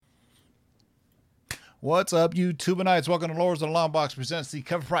What's up, YouTubeites? Welcome to Lords of the Long Box presents the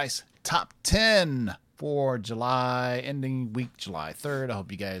Cover Price Top 10 for July, ending week July 3rd. I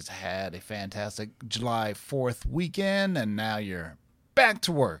hope you guys had a fantastic July 4th weekend, and now you're back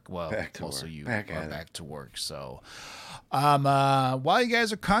to work. Well, most of you are back to work. So, while you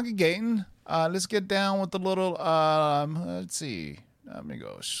guys are congregating, let's get down with the little, let's see. Let me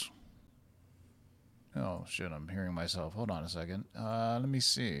go. Oh, shit, I'm hearing myself. Hold on a second. Let me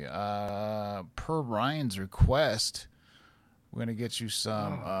see. Per Ryan's request, we're going to get you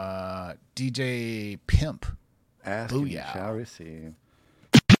some DJ Pimp. Ask and you shall receive.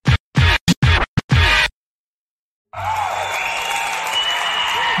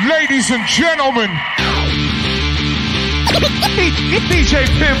 Ladies and gentlemen, DJ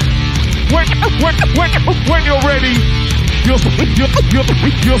Pimp, when you're ready, your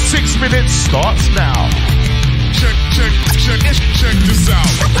 6 minutes starts now. Check this out.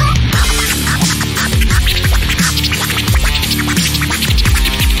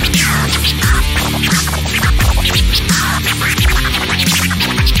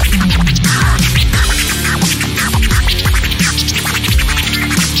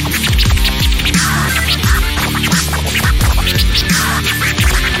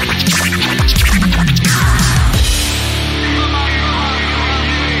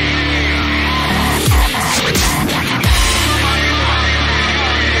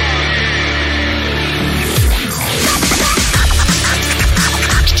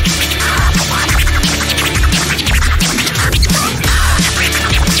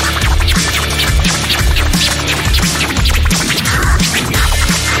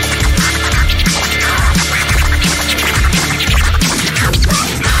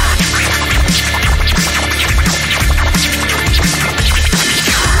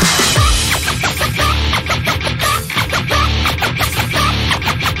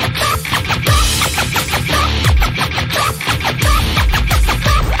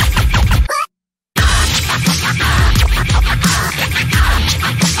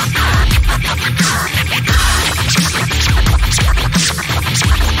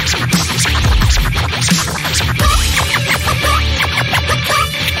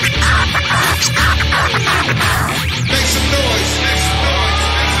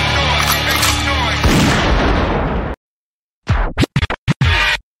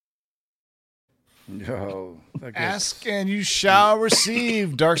 Ask and you shall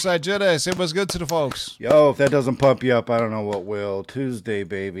receive. Darkside Jedi, say what's good to the folks. Yo, if that doesn't pump you up, I don't know what will. Tuesday,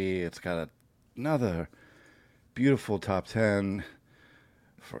 baby. It's got another beautiful top 10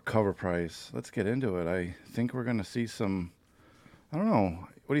 for cover price. Let's get into it. I think we're going to see some, I don't know.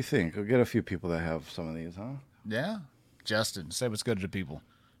 What do you think? We'll get a few people that have some of these, huh? Yeah. Justin, say what's good to the people.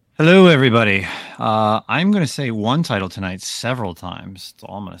 Hello, everybody. I'm going to say one title tonight several times. That's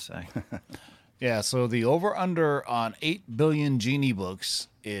all I'm going to say. Yeah, so the over-under on 8 billion Genie books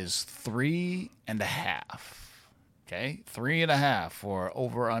is 3.5. Okay, 3.5 for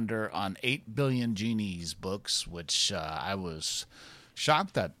over-under on 8 billion Genies books, which I was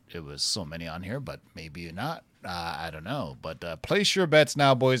shocked that it was so many on here, but maybe not. I don't know. But place your bets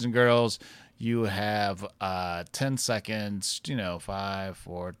now, boys and girls. You have 10 seconds, 5,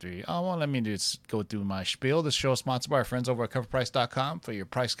 4, 3. Oh, well, let me just go through my spiel. This show is sponsored by our friends over at CoverPrice.com for your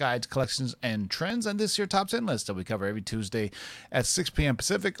price guides, collections, and trends. And this is your top 10 list that we cover every Tuesday at 6 p.m.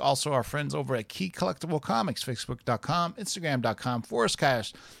 Pacific. Also, our friends over at Key Collectible Comics, Facebook.com, Instagram.com, /Key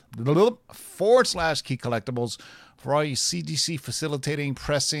Collectibles for all your CGC facilitating,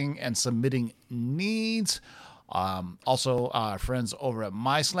 pressing, and submitting needs. Also, our friends over at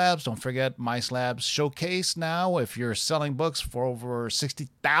MySlabs. Don't forget MySlabs Showcase now. If you're selling books for over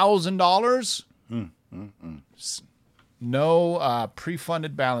 $60,000, no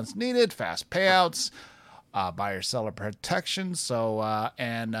pre-funded balance needed, fast payouts, buyer-seller protection, and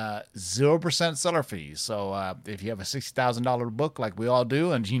 0% seller fees. So if you have a $60,000 book like we all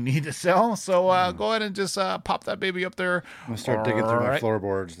do and you need to sell, go ahead and just pop that baby up there. I'm going to start digging through my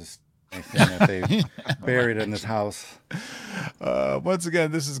floorboards. Anything that they buried in this house. Once again,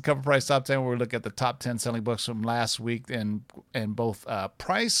 this is Cover Price Top 10, where we look at the top 10 selling books from last week and both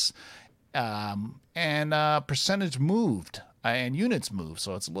price and percentage moved and units moved.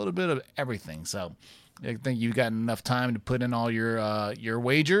 So it's a little bit of everything. So I think you've got enough time to put in all your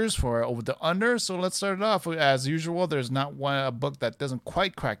wagers for over the under. So let's start it off. As usual, there's not a book that doesn't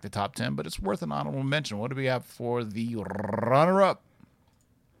quite crack the top 10, but it's worth an honorable mention. What do we have for the runner-up?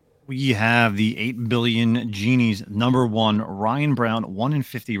 We have the 8 billion genies number one Ryan Brown 1 in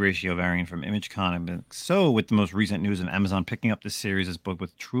 50 ratio variant from Image Comics. So, with the most recent news of Amazon picking up this series, this book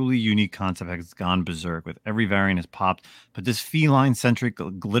with truly unique concept has gone berserk. With every variant is popped, but this feline-centric,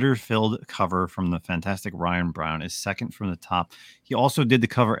 glitter-filled cover from the fantastic Ryan Brown is second from the top. He also did the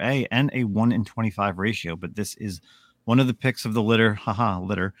cover A and a 1 in 25 ratio, but this is one of the picks of the litter. Haha,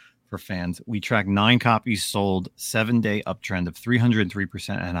 litter for fans. We track 9 copies sold, 7-day uptrend of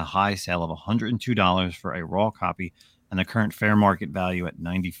 303%, and a high sale of $102 for a raw copy, and the current fair market value at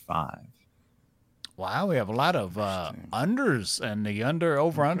 95. Wow, we have a lot of unders, and the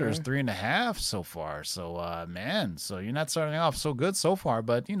over under is Okay. 3.5 so far. So, man, so you're not starting off so good so far,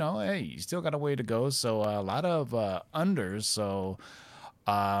 but hey, you still got a way to go. So a lot of unders. So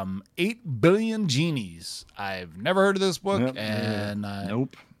 8 billion genies. I've never heard of this book, Yep, and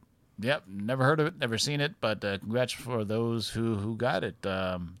Nope. yep, never heard of it, never seen it. But congrats for those who got it.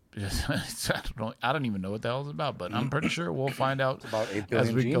 I don't even know what the hell it's about, but I'm pretty sure we'll find out About 8 as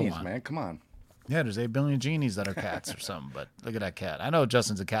billion we go genies, on. man. Come on. Yeah, there's 8 billion genies that are cats or something, but look at that cat. I know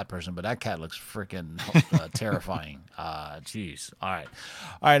Justin's a cat person, but that cat looks freaking terrifying. Jeez. All right.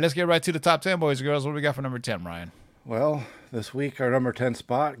 All right, let's get right to the top 10, boys and girls. What do we got for number 10, Ryan? Well, this week our number 10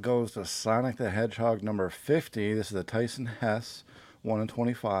 spot goes to Sonic the Hedgehog number 50. This is the Tyson Hess 1 in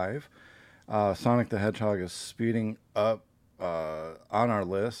 25. Sonic the Hedgehog is speeding up on our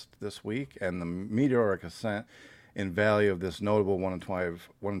list this week, and the meteoric ascent in value of this notable 1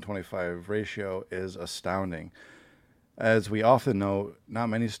 in 25 ratio is astounding. As we often note, not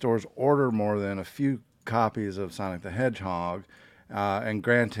many stores order more than a few copies of Sonic the Hedgehog, and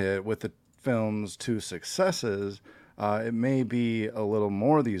granted, with the film's 2 successes, it may be a little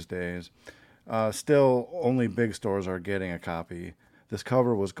more these days. Still, only big stores are getting a copy. This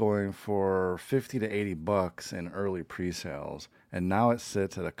cover was going for 50 to 80 bucks in early pre-sales, and now it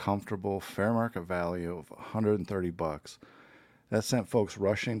sits at a comfortable fair market value of 130 bucks. That sent folks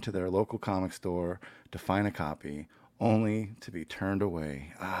rushing to their local comic store to find a copy, only to be turned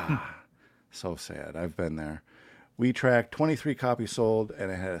away. So sad. I've been there. We tracked 23 copies sold,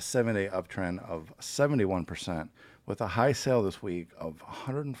 and it had a 7-day uptrend of 71%, with a high sale this week of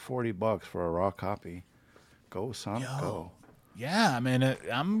 140 bucks for a raw copy. Go, Sonic, go. Yeah, I mean,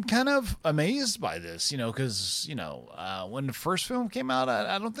 I'm kind of amazed by this, because, when the first film came out,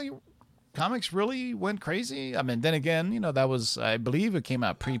 I don't think comics really went crazy. I mean, then again, that was, I believe it came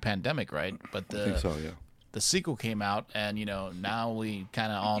out pre-pandemic, right? But I think so, yeah. the sequel came out, and, now we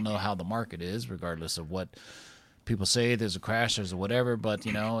kind of all know how the market is, regardless of what people say there's a crash, there's a whatever. But,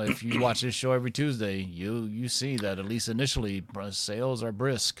 if you watch this show every Tuesday, you see that at least initially sales are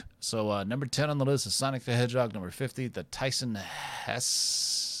brisk. So number 10 on the list is Sonic the Hedgehog. Number 50, the Tyson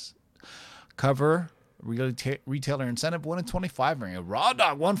Hess cover. Retailer incentive 1 in 25 ring. A raw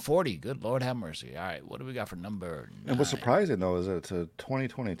dog 140. Good Lord have mercy. All right, what do we got for number 9? And what's surprising, though, is that it's a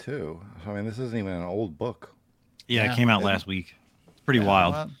 2022. I mean, this isn't even an old book. Yeah, Yeah. it came out last week. Pretty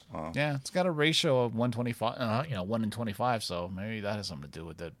wild. Well, yeah, it's got a ratio of 125. 1 in 25. So maybe that has something to do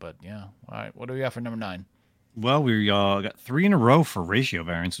with it. But yeah, all right. What do we got for number 9? Well, we got 3 in a row for ratio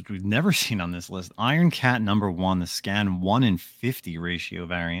variants, which we've never seen on this list. Iron Cat number 1, the Scan 1 in 50 ratio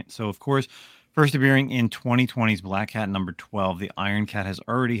variant. So, of course, first appearing in 2020's Black Cat number 12, the Iron Cat has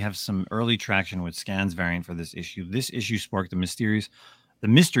already have some early traction with Scan's variant for this issue. This issue sparked the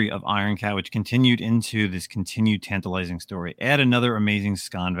mystery of Iron Cat, which continued into this continued tantalizing story. Add another amazing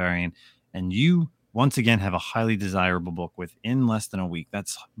Scan variant, and you once again have a highly desirable book within less than a week.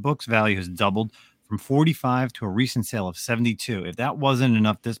 That's book's value has doubled from 45 to a recent sale of 72. If that wasn't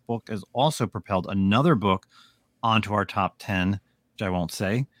enough, this book has also propelled another book onto our top 10, which I won't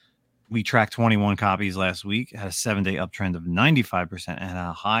say. We tracked 21 copies last week, had a 7-day uptrend of 95%, and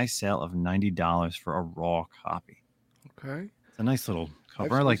a high sale of $90 for a raw copy. Okay. It's a nice little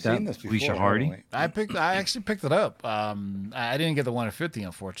cover. I We've like seen that. this Felicia before, Hardy. haven't we? I actually picked it up. I didn't get the 1 in 50,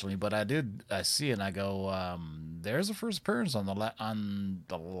 unfortunately, but I see it and I go, there's a first appearance on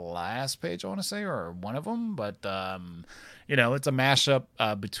the last page, I want to say, or one of them. But it's a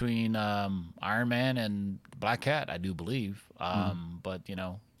mashup between Iron Man and Black Cat, I do believe. But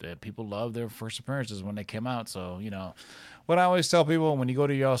the people love their first appearances when they came out. So what I always tell people, when you go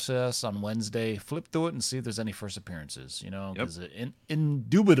to your LCS on Wednesday, flip through it and see if there's any first appearances, because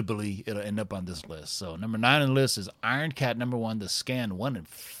indubitably it'll end up on this list. So number 9 on the list is Iron Cat number 1, the Scan 1 in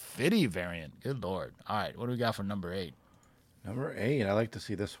 50 variant. Good Lord. All right, what do we got for number 8? Number 8, I like to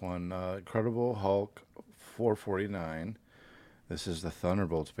see this one. Incredible Hulk 449. This is the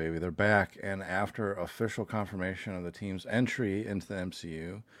Thunderbolts, baby. They're back, and after official confirmation of the team's entry into the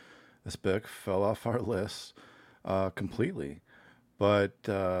MCU, this book fell off our list completely. But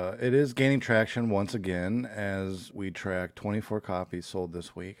it is gaining traction once again as we track 24 copies sold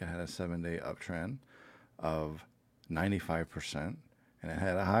this week. It had a 7-day uptrend of 95%, and it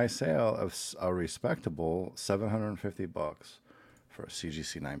had a high sale of a respectable $750 for a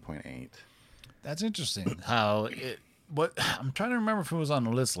CGC 9.8. That's interesting. How it? What I'm trying to remember if it was on the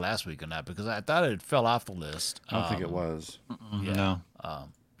list last week or not, because I thought it fell off the list. I don't think it was. Yeah. No.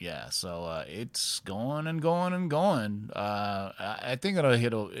 Yeah, so it's going and going and going. I think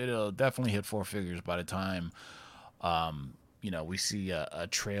it'll definitely hit 4 figures by the time we see a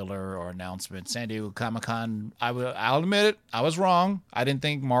trailer or announcement. San Diego Comic-Con, I'll admit it, I was wrong. I didn't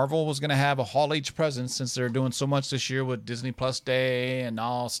think Marvel was going to have a Hall H presence since they're doing so much this year with Disney Plus Day and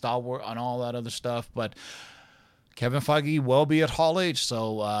all Star Wars and all that other stuff, but Kevin Feige will be at Hall H,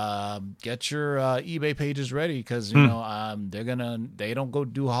 so get your eBay pages ready because they don't go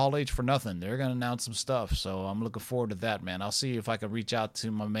do Hall H for nothing. They're gonna announce some stuff, so I'm looking forward to that, man. I'll see if I can reach out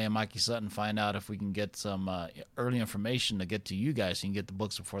to my man Mikey Sutton, find out if we can get some early information to get to you guys. So you can get the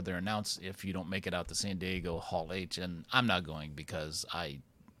books before they're announced. If you don't make it out to San Diego Hall H, and I'm not going because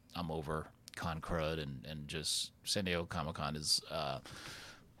I'm over Con Crud and just San Diego Comic-Con is.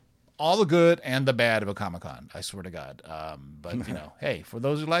 All the good and the bad of a Comic-Con, I swear to God. But hey, for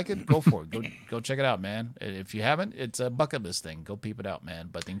those who like it, go for it. Go check it out, man. If you haven't, it's a bucket list thing. Go peep it out, man.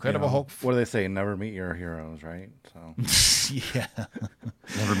 But the Incredible Hulk. What do they say? Never meet your heroes, right? So yeah,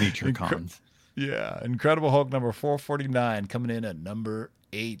 Never meet your cons. Yeah, Incredible Hulk number 449 coming in at number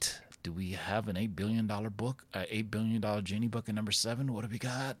 8. Do we have an $8 billion book? $8 billion Genie book at number 7? What do we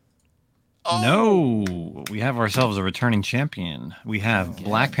got? Oh. No, we have ourselves a returning champion. We have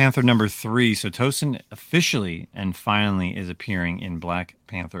Black Panther number 3. So Tosin officially and finally is appearing in Black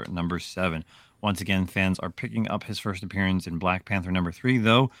Panther number 7. Once again, fans are picking up his first appearance in Black Panther number 3,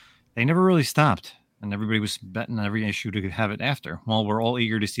 though they never really stopped, and everybody was betting on every issue to have it after. Well, we're all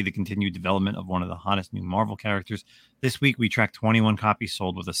eager to see the continued development of one of the hottest new Marvel characters. This week, we tracked 21 copies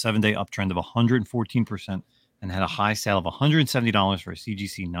sold with a 7-day uptrend of 114% and had a high sale of $170 for a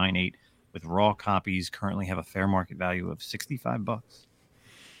CGC 9.8. With raw copies currently have a fair market value of $65.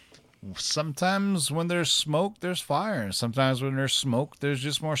 Sometimes when there's smoke, there's fire. Sometimes when there's smoke, there's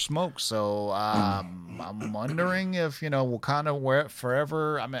just more smoke. So I'm wondering if, Wakanda wear it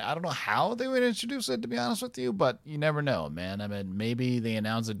forever. I mean, I don't know how they would introduce it, to be honest with you, but you never know, man. I mean, maybe they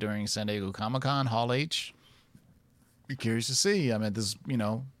announce it during San Diego Comic-Con, Hall H. Be curious to see. I mean, this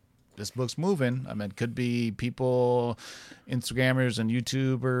book's moving. I mean, it could be people, Instagrammers and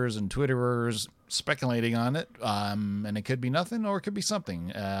YouTubers and Twitterers speculating on it. And it could be nothing or it could be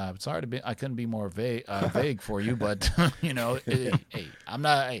something. Sorry I couldn't be more vague for you, but hey, I'm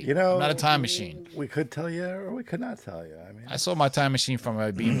not a time machine. We could tell you or we could not tell you. I mean, I sold my time machine from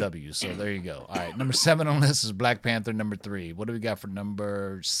my BMW, so there you go. All right, number 7 on this is Black Panther number 3. What do we got for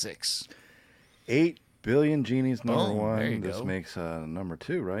number 6? 8 billion Genies number 1. This go. makes number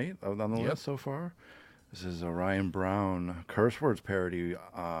 2, right? On the list so far. This is a Ryan Brown curse words parody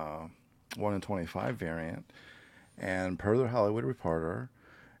 1 in 25 variant. And per the Hollywood Reporter,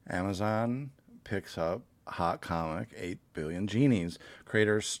 Amazon picks up hot comic 8 billion Genies.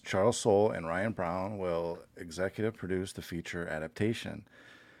 Creators Charles Soule and Ryan Brown will executive produce the feature adaptation.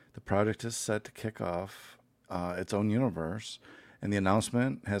 The project is set to kick off its own universe. And the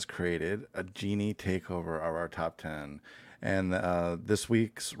announcement has created a Genie takeover of our top 10. And this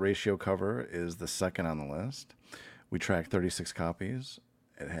week's ratio cover is the second on the list. We tracked 36 copies.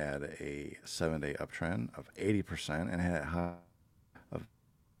 It had a 7-day uptrend of 80% and had a high of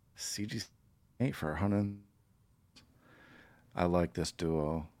CGC 8 for 100. I like this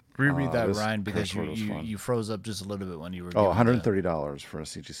duo. Reread that, Ryan, because you froze up just a little bit when you were. $130 for a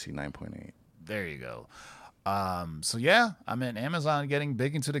CGC 9.8. There you go. So yeah, I mean, Amazon getting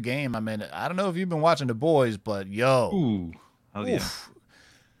big into the game. I mean, I don't know if you've been watching The Boys, but Ooh, yeah.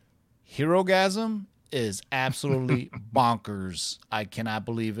 Herogasm is absolutely bonkers. I cannot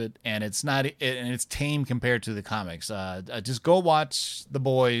believe it, and it's not, and it's tame compared to the comics. Just go watch The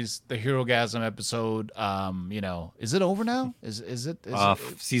Boys, the Herogasm episode. Is it over now? Is it?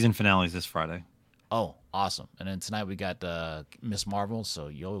 Season finale is this Friday. Oh, awesome! And then tonight we got Miss Marvel.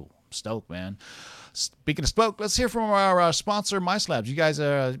 So stoked, man. Speaking of spoke, let's hear from our sponsor, MySlabs. You guys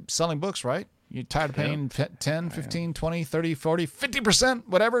are selling books, right? You're tired of paying 10, 15, 20, 30, 40, 50%,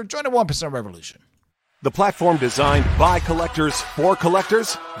 whatever? Join the 1% revolution. The platform designed by collectors for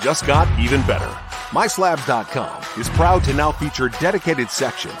collectors just got even better. MySlabs.com is proud to now feature dedicated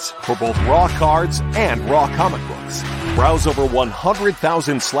sections for both raw cards and raw comic books. Browse over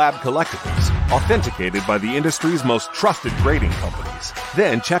 100,000 slab collectibles authenticated by the industry's most trusted grading companies.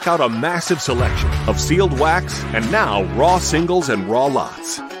 Then check out a massive selection of sealed wax and now raw singles and raw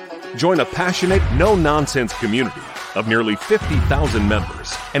lots. Join a passionate, no-nonsense community of nearly 50,000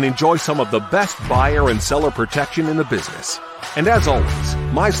 members and enjoy some of the best buyer and seller protection in the business. And as always,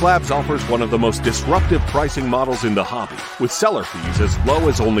 My Slabs offers one of the most disruptive pricing models in the hobby, with seller fees as low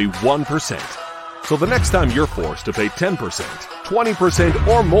as only 1%. So the next time you're forced to pay 10%, 20%,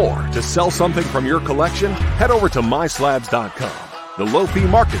 or more to sell something from your collection, head over to MySlabs.com, the low-fee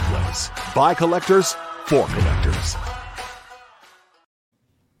marketplace, by collectors, for collectors.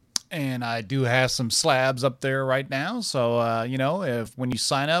 And I do have some slabs up there right now. So, if when you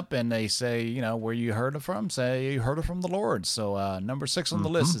sign up and they say, where you heard it from, say you heard it from the Lord. So number 6 on the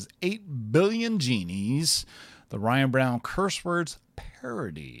list is 8 Billion Genies, the Ryan Brown Curse Words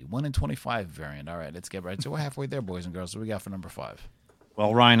parody, 1 in 25 variant. All right, let's get right to it. We're halfway there, boys and girls. What do we got for number 5?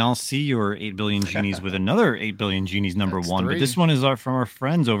 Well, Ryan, I'll see your 8 Billion Genies with another 8 Billion Genies number That's 1. 3. But this one is from our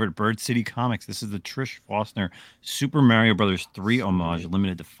friends over at Bird City Comics. This is the Trish Faulkner Super Mario Brothers 3 homage,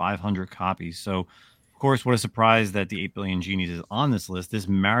 limited to 500 copies. So, of course, what a surprise that the 8 Billion Genies is on this list. This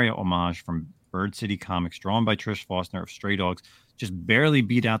Mario homage from Bird City Comics, drawn by Trish Faulkner of Stray Dogs, just barely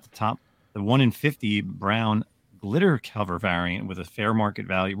beat out the top, the 1 in 50 brown glitter cover variant with a fair market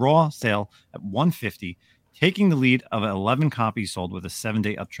value, raw sale at $150. Taking the lead of 11 copies sold with a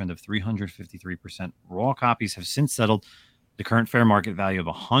 7-day uptrend of 353%. Raw copies have since settled the current fair market value of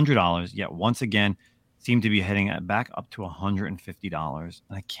 $100, yet once again seem to be heading back up to $150.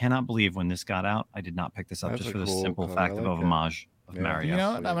 And I cannot believe when this got out, I did not pick this up just for the simple fact of homage of Mario. You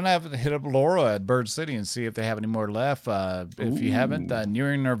know, I'm going to have to hit up Laura at Bird City and see if they have any more left. If you haven't,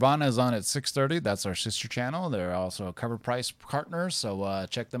 Nearing Nirvana is on at 6:30. That's our sister channel. They're also a cover price partner, so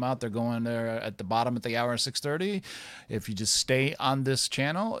check them out. They're going there at the bottom at the hour 6:30. If you just stay on this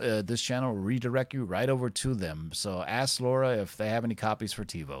channel will redirect you right over to them. So ask Laura if they have any copies for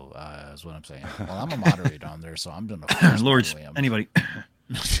TiVo, is what I'm saying. Well, I'm a moderator on there, so I'm doing a Lords, anybody.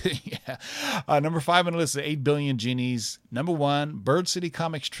 Yeah. Number 5 on the list is 8 Billion Genies. Number 1, Bird City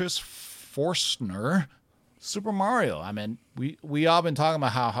Comics Trish Faulkner, Super Mario. I mean, we all been talking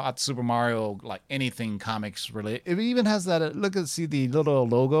about how hot Super Mario, like anything comics related. It even has that, see the little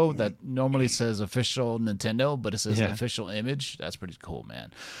logo that normally says official Nintendo, but it says official image. That's pretty cool,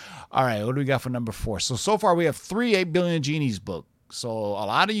 man. All right, what do we got for number 4? So far we have 3 8 Billion Genies book. So a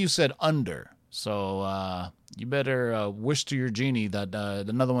lot of you said under. So you better wish to your genie that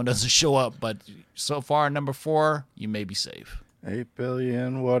another one doesn't show up. But so far, number 4, you may be safe. 8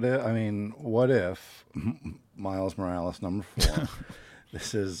 billion. What if Miles Morales number 4?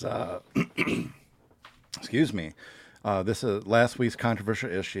 This is excuse me. This is last week's controversial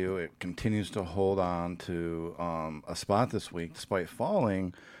issue. It continues to hold on to a spot this week, despite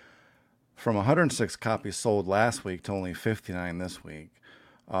falling from 106 copies sold last week to only 59 this week.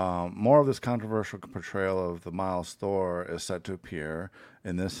 More of this controversial portrayal of the Miles Thor is set to appear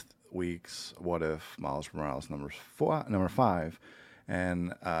in this week's What If Miles Morales number 5,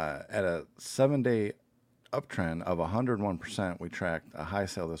 and at a 7-day uptrend of 101%, we tracked a high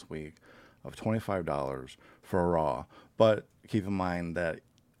sale this week of $25 for a raw. But keep in mind that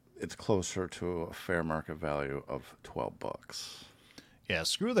it's closer to a fair market value of $12. Yeah,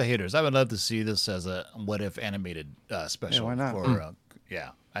 screw the haters. I would love to see this as a What If animated special. Yeah, why not?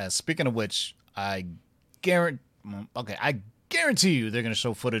 Speaking of which, I guarantee you they're going to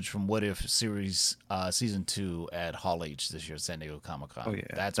show footage from What If series season 2 at Hall H this year at San Diego Comic-Con. Oh yeah,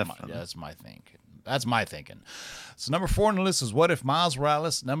 that's my thinking. That's my thinking. So number 4 on the list is What If Miles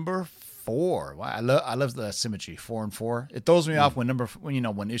Morales number 4. Wow, I love the symmetry 4 and 4. It throws me off when number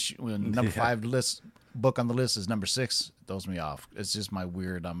 5 list book on the list is number 6. It throws me off. It's just my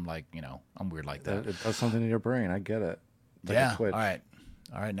weird. I'm weird like that. It does something to your brain. I get it. Like yeah. a twitch.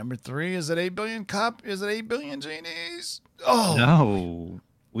 All right. Number 3, is it 8 billion cop? Is it 8 billion genies? Oh no.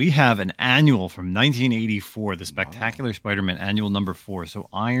 We have an annual from 1984, the Spectacular Spider-Man annual number 4. So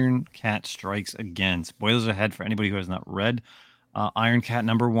Iron Cat strikes again. Spoilers ahead for anybody who has not read Iron Cat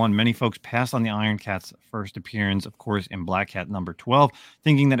number 1. Many folks passed on the Iron Cat's first appearance, of course, in Black Cat number 12,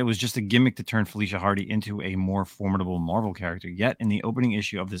 thinking that it was just a gimmick to turn Felicia Hardy into a more formidable Marvel character. Yet, in the opening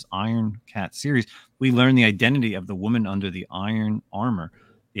issue of this Iron Cat series, we learn the identity of the woman under the iron armor.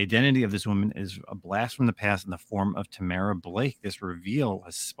 The identity of this woman is a blast from the past in the form of Tamara Blake. This reveal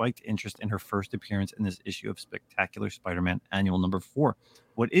has spiked interest in her first appearance in this issue of Spectacular Spider-Man annual number 4.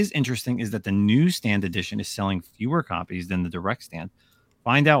 What is interesting is that the newsstand edition is selling fewer copies than the direct stand.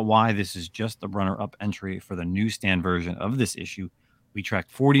 Find out why this is just the runner-up entry for the newsstand version of this issue. We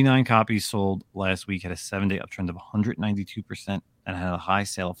tracked 49 copies sold last week at a 7-day uptrend of 192%. and had a high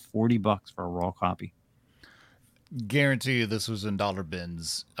sale of $40 for a raw copy. Guarantee you this was in dollar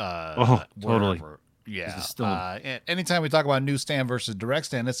bins. Totally. Wherever. Yeah. This is still- Anytime we talk about newsstand versus direct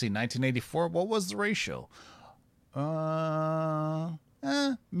stand, let's see, 1984, what was the ratio?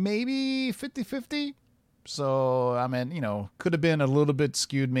 Maybe 50-50. So, I mean, could have been a little bit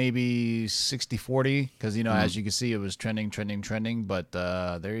skewed, maybe 60-40, because, as you can see, it was trending. But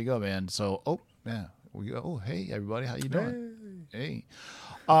there you go, man. So, hey, everybody, how you doing? Hey.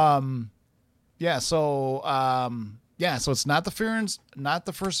 So it's not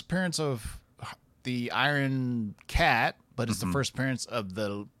the first appearance of the Iron Cat, but it's the first appearance of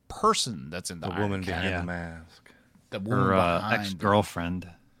the person that's in the Iron woman Cat. behind the mask. The woman Her behind ex-girlfriend.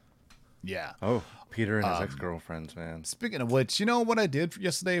 Yeah. Oh, Peter and his ex-girlfriends, man. Speaking of which, you know what I did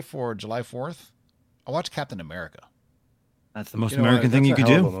yesterday for July 4th? I watched Captain America. That's the most You know American what? thing you That's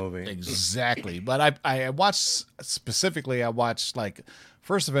could a hell of do. a movie. Exactly. But I watched like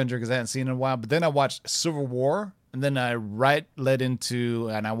First Avenger because I hadn't seen it in a while. But then I watched Civil War. And then I led into,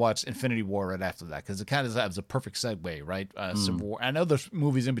 and I watched Infinity War right after that because it kind of has a perfect segue, right? Civil War. I know there's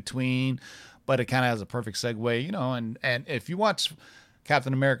movies in between, but it kind of has a perfect segue, And if you watch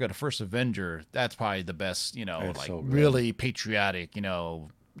Captain America: The First Avenger, that's probably the best, It's so good. really patriotic,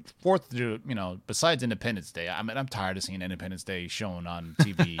 besides Independence Day. I mean, I'm tired of seeing Independence Day shown on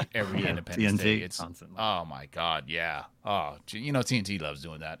TV every Independence TNT Day. It's constantly. Oh my God, yeah. Oh, TNT loves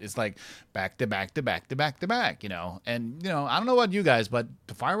doing that. It's like back to back to back to back to back, And I don't know about you guys, but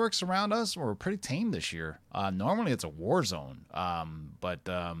the fireworks around us were pretty tame this year. Normally it's a war zone, but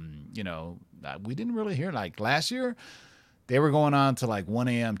we didn't really hear like last year. They were going on to like 1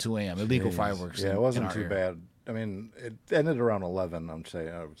 a.m., 2 a.m. illegal Jeez. fireworks. Yeah, in it wasn't our too area. bad. I mean, it ended around 11. I would say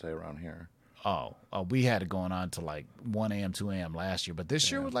around here. Oh, we had it going on to like 1 a.m., 2 a.m. last year, but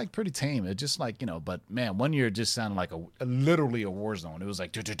this year was like pretty tame. It just like, but man, one year it just sounded like literally a war zone. It was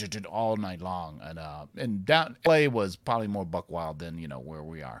like all night long. And down LA was probably more buck wild than, where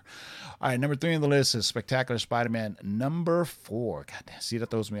we are. All right, number 3 on the list is Spectacular Spider-Man number 4. God damn, see,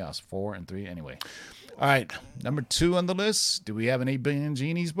 that throws me off. 4 and 3. Anyway. All right, number 2 on the list. Do we have an 8 Billion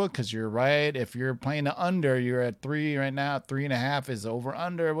Genies book? Because you're right. If you're playing the under, you're at 3 right now. 3.5 is over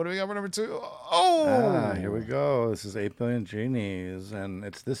under. What do we got for number 2? Oh, Here we go. This is 8 Billion Genies, and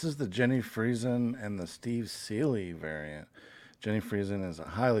this is the Jenny Friesen and the Steve Seeley variant. Jenny Friesen is a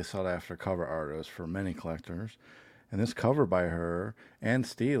highly sought-after cover artist for many collectors, and this cover by her and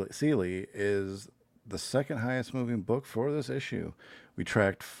Seeley is the second highest moving book for this issue. We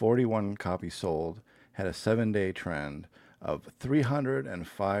tracked 41 copies sold, had a 7-day trend of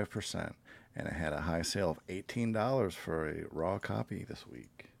 305%, and it had a high sale of $18 for a raw copy this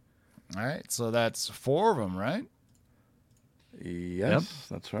week. all right. So that's 4 of them, right? Yes,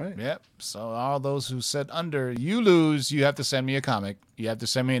 that's right. Yep. So all those who said under, you lose. You have to send me a comic. You have to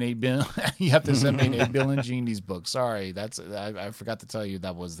send me an 8 billion. You have to send me an 8 billion Genies book. Sorry, I forgot to tell you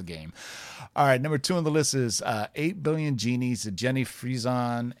that was the game. All right, number 2 on the list is 8 Billion Genies, the Jenny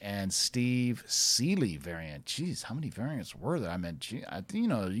Friesen and Steve Seeley variant. Jeez, how many variants were there? I mean, I think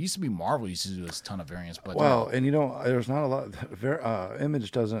it used to be Marvel used to do a ton of variants, but Well, and there's not a lot.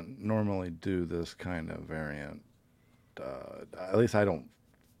 Image doesn't normally do this kind of variant. At least I don't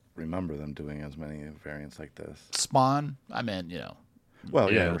remember them doing as many variants like this. Spawn. I mean,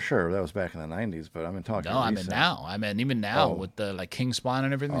 Well, Yeah. yeah, sure, that was back in the '90s, but I'm talking. No, I mean recent. now. I mean even now Oh. with the like King Spawn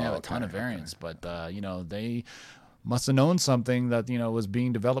and everything, they have a ton okay, of variants. But they must have known something that was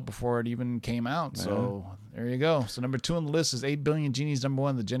being developed before it even came out. So there you go. So number 2 on the list is 8 Billion Genies. Number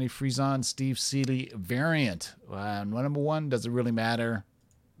 1, the Jenny Friesen, Steve Seeley variant. And number 1, does it really matter?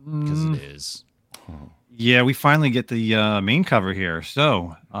 Because it is. Yeah, we finally get the main cover here.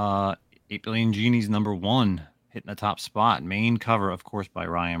 So, 8 Billion Genies number 1 hitting the top spot. Main cover, of course, by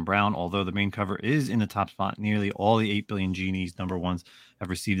Ryan Brown. Although the main cover is in the top spot, nearly all the 8 Billion Genies number 1s have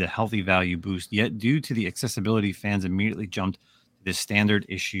received a healthy value boost. Yet, due to the accessibility, fans immediately jumped to this standard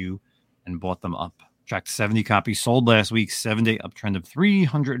issue and bought them up. Tracked 70 copies sold last week, 7-day uptrend of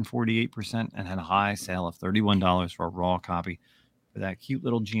 348%, and had a high sale of $31 for a raw copy for that cute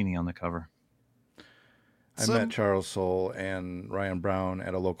little genie on the cover. I met Charles Soule and Ryan Brown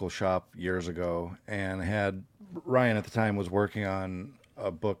at a local shop years ago, and Ryan at the time was working on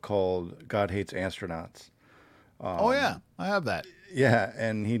a book called God Hates Astronauts. Oh yeah, I have that. Yeah,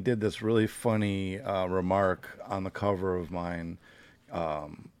 and he did this really funny remark on the cover of mine,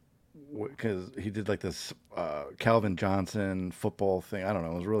 because he did like this Calvin Johnson football thing. I don't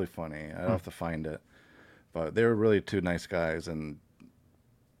know. It was really funny. I'd have to find it. But they were really 2 nice guys and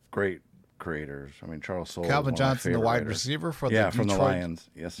great creators. I mean, Charles Soule. Calvin is one of my Johnson, the favorite wide writers. receiver for the Yeah, from the Detroit. Lions.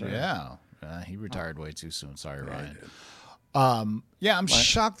 Yes, sir. Yeah. He retired way too soon. Sorry, Ryan. Yeah, I'm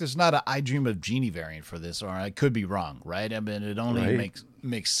shocked there's not an I Dream of Jeannie variant for this, or I could be wrong, right? I mean, it only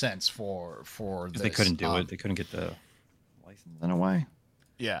makes sense for this. They couldn't do it. They couldn't get the license in a way.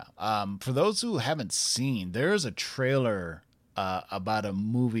 Yeah. For those who haven't seen, there's a trailer about a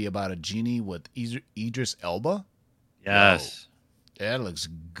movie about a genie with Idris Elba. Yes. That looks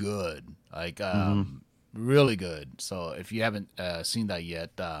good. Like, really good. So if you haven't seen that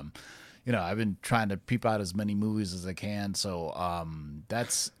yet, I've been trying to peep out as many movies as I can. So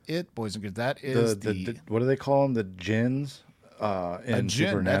that's it, boys and girls. That is the what do they call them? The jinns in Jinn.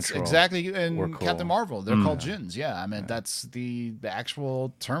 Supernatural. That's exactly in Cool. Captain Marvel. They're called jinns. Yeah, I mean that's the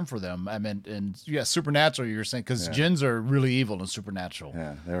actual term for them. I mean, and Supernatural. You're saying because jinns are really evil in Supernatural.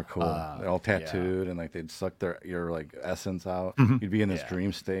 Yeah, they're cool. They're all tattooed and like they'd suck your like essence out. You'd be in this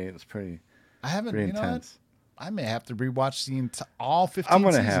dream state. It's pretty. I haven't. Pretty you know intense. what? I may have to rewatch all 15 I'm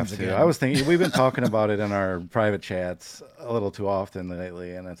going to seasons have to. again. I was thinking, we've been talking about it in our private chats a little too often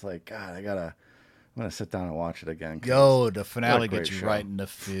lately, and it's like, God, I'm going to sit down and watch it again. The finale great gets you show. right in the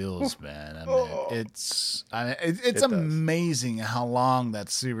feels, man. I mean, it's amazing how long that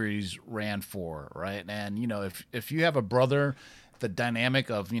series ran for, right? And, if you have a brother, the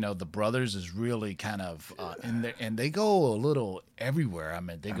dynamic of, the brothers is really kind of in there, and they go a little everywhere. I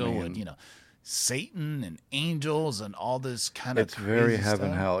mean, they go with, Satan and angels and all this kind of. It's very crazy heaven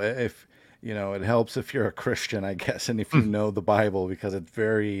stuff. hell. If it helps if you're a Christian, I guess, and if you know the Bible, because it's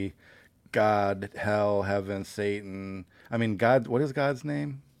very God, hell, heaven, Satan. I mean, God. What is God's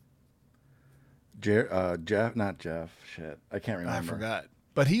name? Jeff, not Jeff. Shit, I can't remember. I forgot.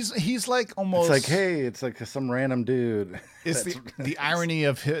 But he's like almost. It's like, hey, it's like some random dude. It's the irony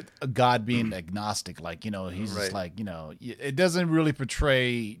of God being agnostic. Like, he's just like, it doesn't really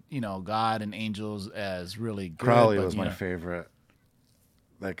portray, God and angels as really good. Crowley but, was my favorite.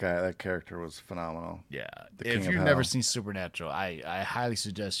 That guy, that character was phenomenal. Yeah. The If King of you've never Hell. seen Supernatural, I highly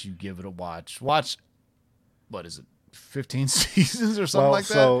suggest you give it a watch. Watch, what is it, 15 seasons or something like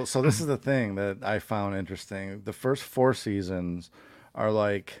that? So this is the thing that I found interesting. The first 4 seasons are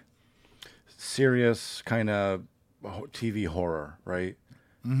like serious kind of TV horror, right?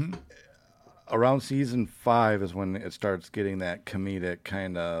 Mm-hmm. Around season 5 is when it starts getting that comedic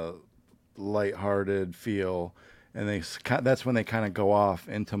kind of lighthearted feel, and that's when they kind of go off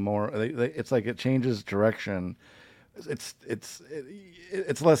into more. It's like it changes direction. It's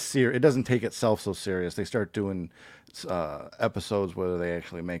less serious. It doesn't take itself so serious. They start doing episodes where they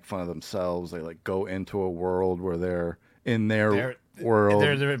actually make fun of themselves. They like go into a world where they're in their world.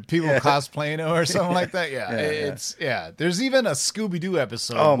 There are people cosplaying or something like that. Yeah, There's even a Scooby-Doo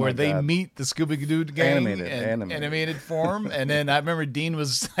episode where they meet the Scooby-Doo gang in animated form. And then I remember Dean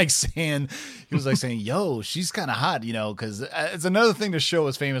was saying, "Yo, she's kind of hot," because it's another thing the show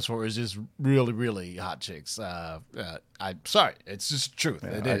is famous for is just really, really hot chicks. I'm sorry, it's just truth.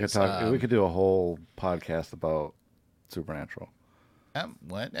 Yeah, it is. We could do a whole podcast about Supernatural.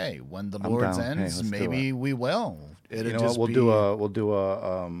 When the Lord's down. Hey, ends, let's do maybe it. we will. It'll What? just We'll be, do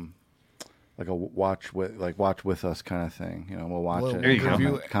a like a watch with us kind of thing. We'll watch We'll it. There you go.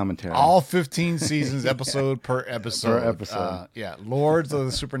 review Commentary. all 15 seasons, episode per episode. Per episode. Lords of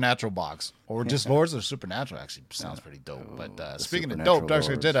the Supernatural box, or just Lords of the Supernatural. Actually, sounds pretty dope. But speaking of Supernatural dope, Dark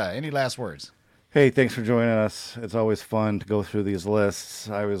Side Lords. Jedi, any last words? Hey, thanks for joining us. It's always fun to go through these lists.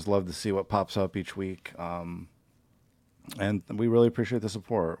 I always love to see what pops up each week. And we really appreciate the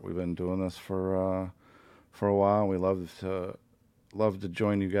support. We've been doing this for a while. We love to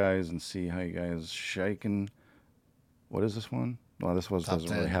join you guys and see how you guys shaking. What is this one? Well, this doesn't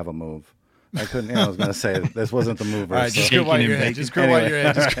 10. really have a move. I couldn't. I was going to say this wasn't the mover. All right, just so- grip while Shaking your and head. baking. Just grip while your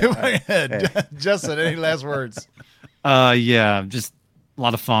head. Just grip while your head. Justin, any last words? Yeah, just a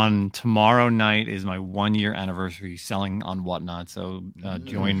lot of fun. Tomorrow night is my 1-year anniversary selling on Whatnot. So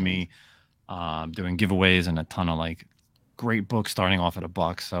join me doing giveaways and a ton of great books starting off at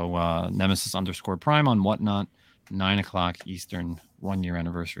 $1. So Nemesis_Prime on Whatnot, 9:00 Eastern, 1-year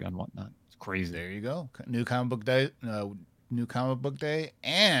anniversary on Whatnot. It's crazy. There you go. New comic book day,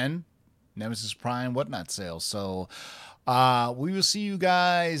 and Nemesis Prime Whatnot sale. So we will see you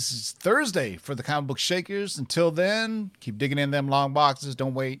guys Thursday for the Comic Book Shakers. Until then, keep digging in them long boxes.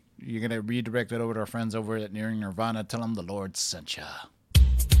 Don't wait. You're going to redirect it over to our friends over at Nearing Nirvana. Tell them the Lord sent ya.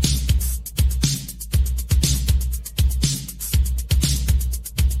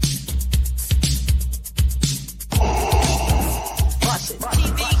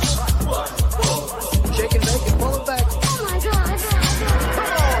 Shake and bake and pull it back. Oh my god.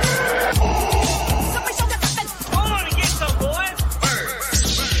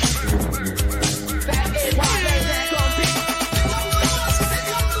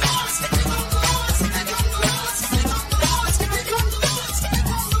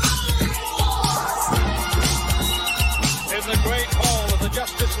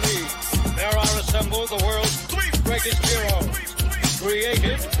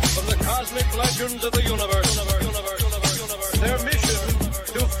 cosmic legends of the universe. Their mission,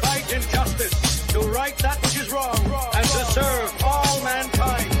 to fight injustice, to right that which is wrong, and to serve all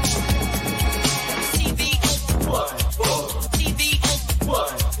mankind.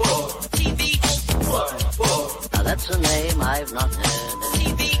 Now that's a name I've not heard.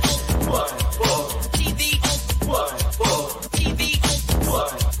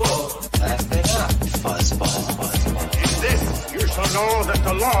 In this, you shall know that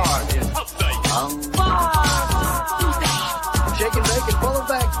the Lord is Shake and bake and pull it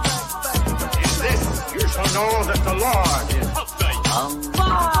back. In this, you shall know that the Lord is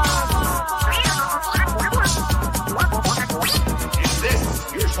In this,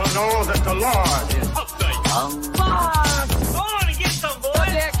 you shall know that the Lord is Go on and get some, boy. What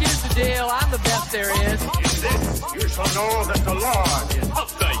the heck is the deal? I'm the best there is. In this, you shall know that the Lord is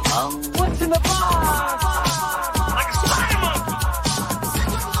What's in the box?